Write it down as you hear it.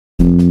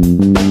Yo,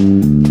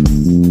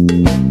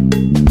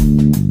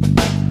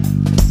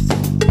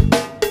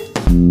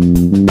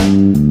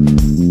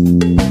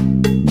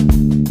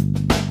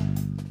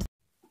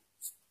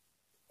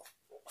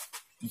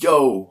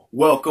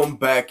 welcome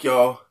back,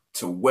 y'all,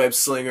 to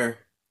Webslinger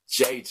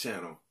J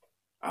Channel.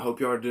 I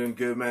hope y'all are doing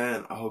good,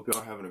 man. I hope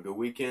y'all are having a good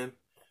weekend.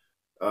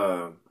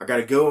 I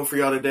got a good one for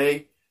y'all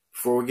today.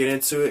 Before we get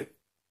into it,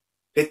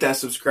 hit that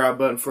subscribe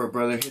button for a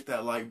brother, hit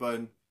that like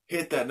button,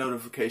 hit that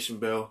notification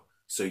bell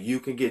so you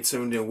can get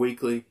tuned in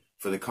weekly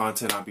for the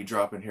content I'll be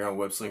dropping here on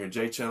Webslinger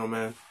J Channel,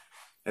 man.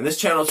 And this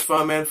channel is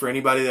fun, man, for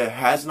anybody that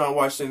has not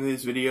watched any of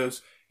these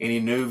videos, any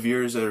new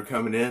viewers that are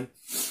coming in.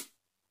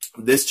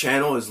 This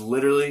channel is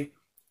literally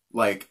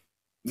like,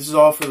 this is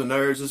all for the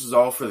nerds, this is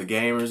all for the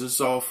gamers, this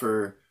is all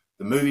for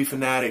the movie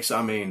fanatics.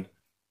 I mean,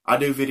 I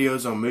do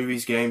videos on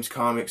movies, games,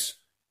 comics,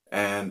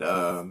 and,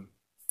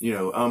 you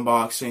know,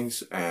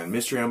 unboxings and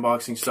mystery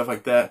unboxings, stuff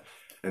like that.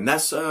 And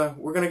that's,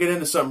 we're going to get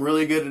into something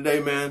really good today,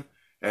 man.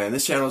 And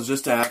this channel is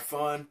just to have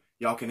fun.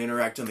 Y'all can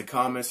interact in the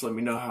comments, let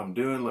me know how I'm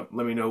doing, let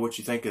me know what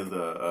you think of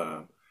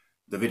the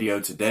video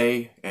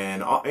today,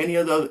 and any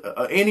of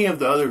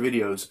the other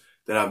videos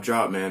that I've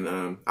dropped,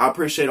 man. I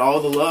appreciate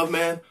all the love,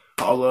 man.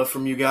 All love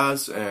from you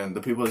guys and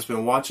the people that's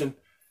been watching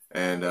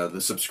and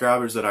the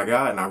subscribers that I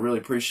got, and I really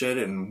appreciate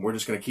it, and we're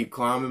just going to keep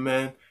climbing,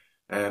 man.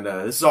 And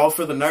this is all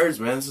for the nerds,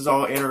 man. This is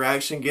all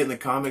interaction. Get in the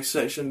comment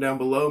section down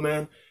below,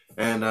 man,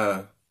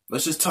 and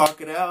let's just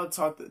talk it out,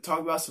 talk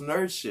about some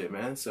nerd shit,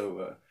 man.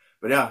 So,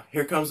 but yeah,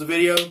 here comes the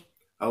video.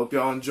 I hope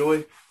y'all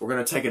enjoy. We're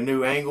going to take a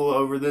new angle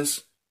over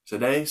this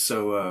today,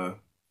 so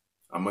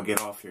I'm going to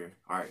get off here.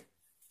 All right,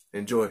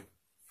 enjoy.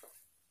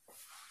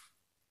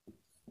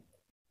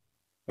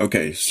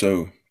 Okay,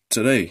 so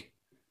today,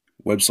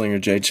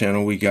 Webslinger J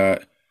Channel, we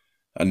got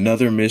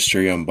another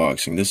mystery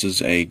unboxing. This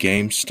is a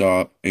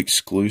GameStop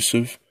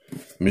exclusive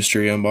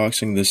mystery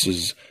unboxing. This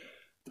is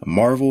a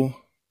Marvel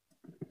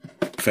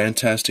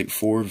Fantastic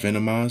Four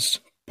Venomized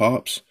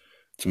Pops.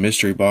 It's a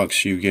mystery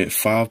box. You get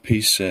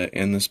 5-piece set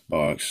in this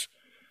box.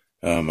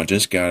 I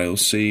just got it.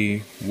 Let's see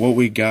what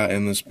we got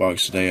in this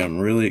box today. I'm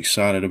really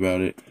excited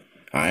about it.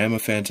 I am a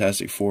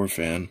Fantastic Four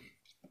fan.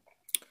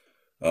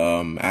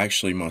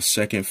 Actually, my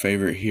second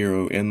favorite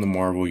hero in the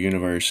Marvel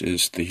Universe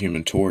is the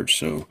Human Torch,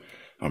 so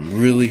I'm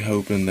really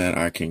hoping that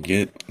I can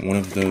get one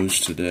of those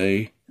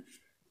today.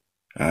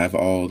 I have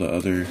all the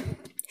other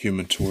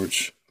Human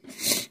Torch,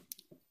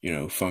 you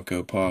know,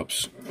 Funko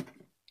Pops.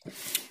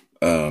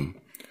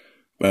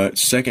 But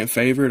second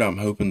favorite, I'm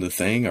hoping the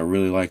Thing. I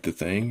really like the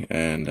Thing,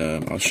 and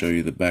I'll show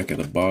you the back of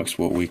the box,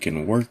 what we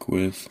can work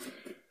with.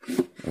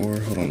 Or,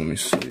 hold on, let me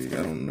see,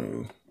 I don't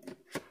know.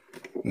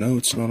 No,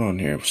 it's not on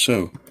here,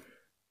 so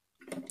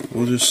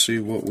we'll just see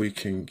what we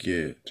can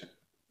get.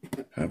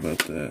 How about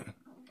that?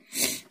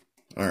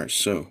 Alright,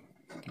 so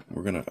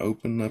we're going to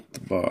open up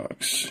the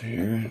box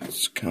here.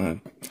 It's kind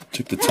of,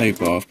 took the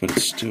tape off, but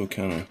it's still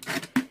kind of,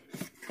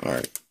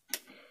 alright.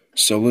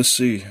 So let's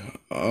see.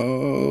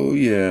 Oh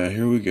yeah,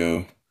 here we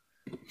go.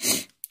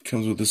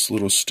 Comes with this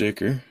little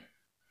sticker.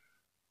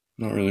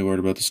 Not really worried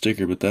about the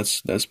sticker, but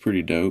that's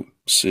pretty dope.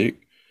 Sick.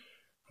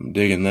 I'm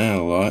digging that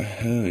a lot.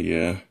 Hell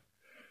yeah.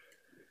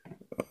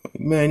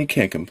 Man, you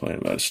can't complain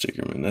about a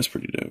sticker, man. That's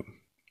pretty dope.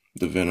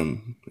 The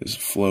Venom is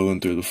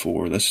flowing through the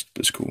floor. That's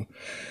cool.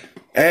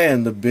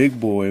 And the big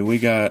boy, we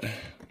got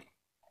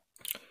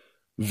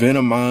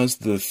Venomized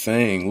the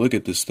Thing. Look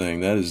at this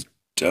thing. That is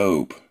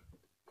dope.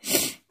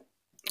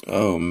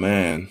 Oh,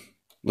 man.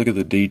 Look at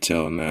the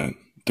detail in that.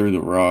 Through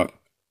the rock.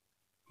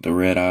 The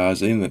red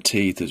eyes. Even the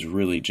teeth is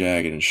really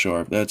jagged and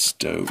sharp. That's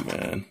dope,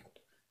 man.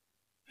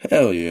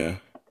 Hell yeah.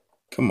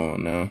 Come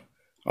on now.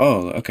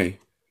 Oh, okay.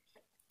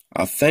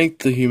 I think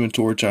the Human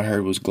Torch I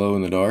heard was glow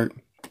in the dark,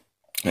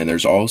 and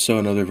there's also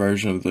another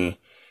version of the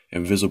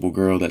Invisible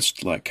Girl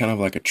that's like kind of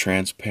like a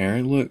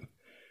transparent look.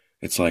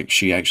 It's like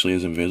she actually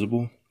is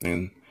invisible,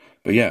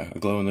 but yeah, a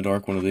glow in the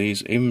dark one of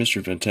these. Even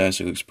Mr.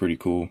 Fantastic looks pretty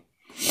cool.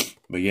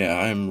 But yeah,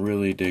 I'm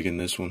really digging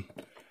this one.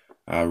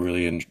 I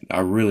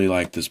really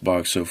like this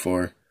box so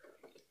far.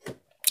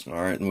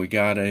 All right, and we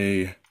got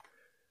a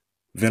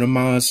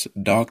Venomized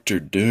Dr.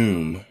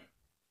 Doom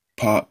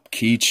Pop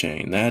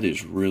keychain. That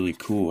is really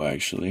cool,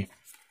 actually.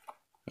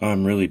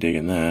 I'm really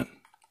digging that.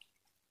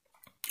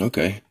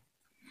 Okay.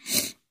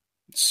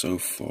 So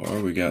far,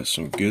 we got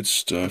some good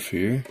stuff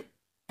here.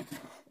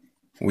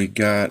 We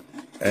got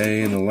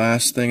and the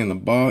last thing in the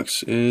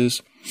box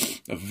is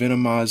a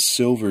Venomized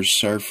Silver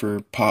Surfer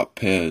Pop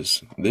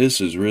Pez.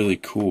 This is really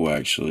cool,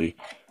 actually.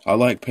 I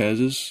like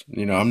Pez's.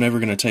 You know, I'm never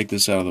going to take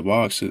this out of the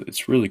box.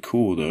 It's really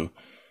cool, though.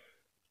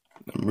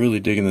 I'm really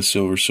digging the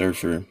Silver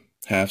Surfer.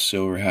 Half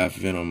silver, half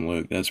venom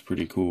look. That's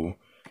pretty cool.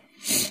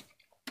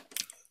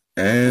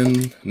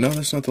 And no,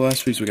 that's not the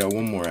last piece. We got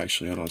one more,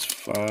 actually. Hold on, it's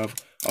 5.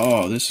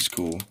 Oh, this is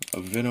cool.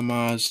 A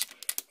Venomized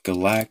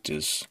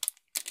Galactus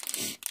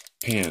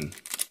pen.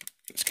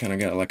 It's kind of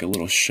got like a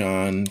little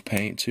shine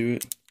paint to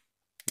it.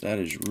 That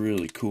is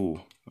really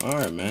cool.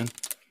 Alright, man.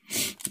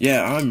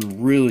 Yeah, I'm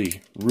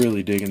really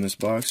digging this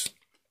box.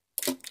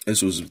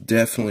 This was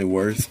definitely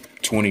worth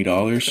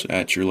 $20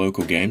 at your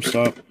local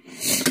GameStop.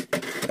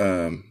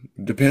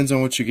 Depends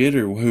on what you get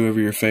or whoever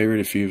your favorite.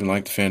 If you even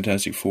like the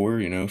Fantastic Four,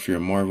 you know, if you're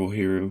a Marvel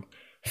hero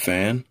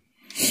fan,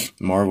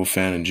 Marvel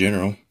fan in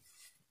general.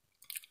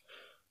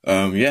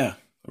 Yeah,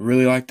 I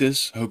really like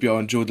this. I hope y'all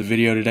enjoyed the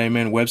video today,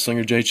 man.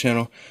 Webslinger J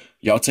channel.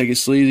 Y'all take it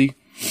sleazy.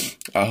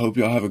 I hope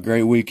y'all have a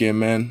great weekend,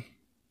 man.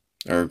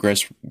 Or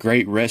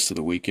great rest of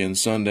the weekend,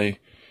 Sunday.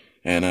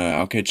 And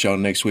I'll catch y'all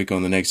next week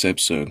on the next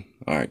episode.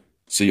 Alright,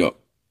 see y'all.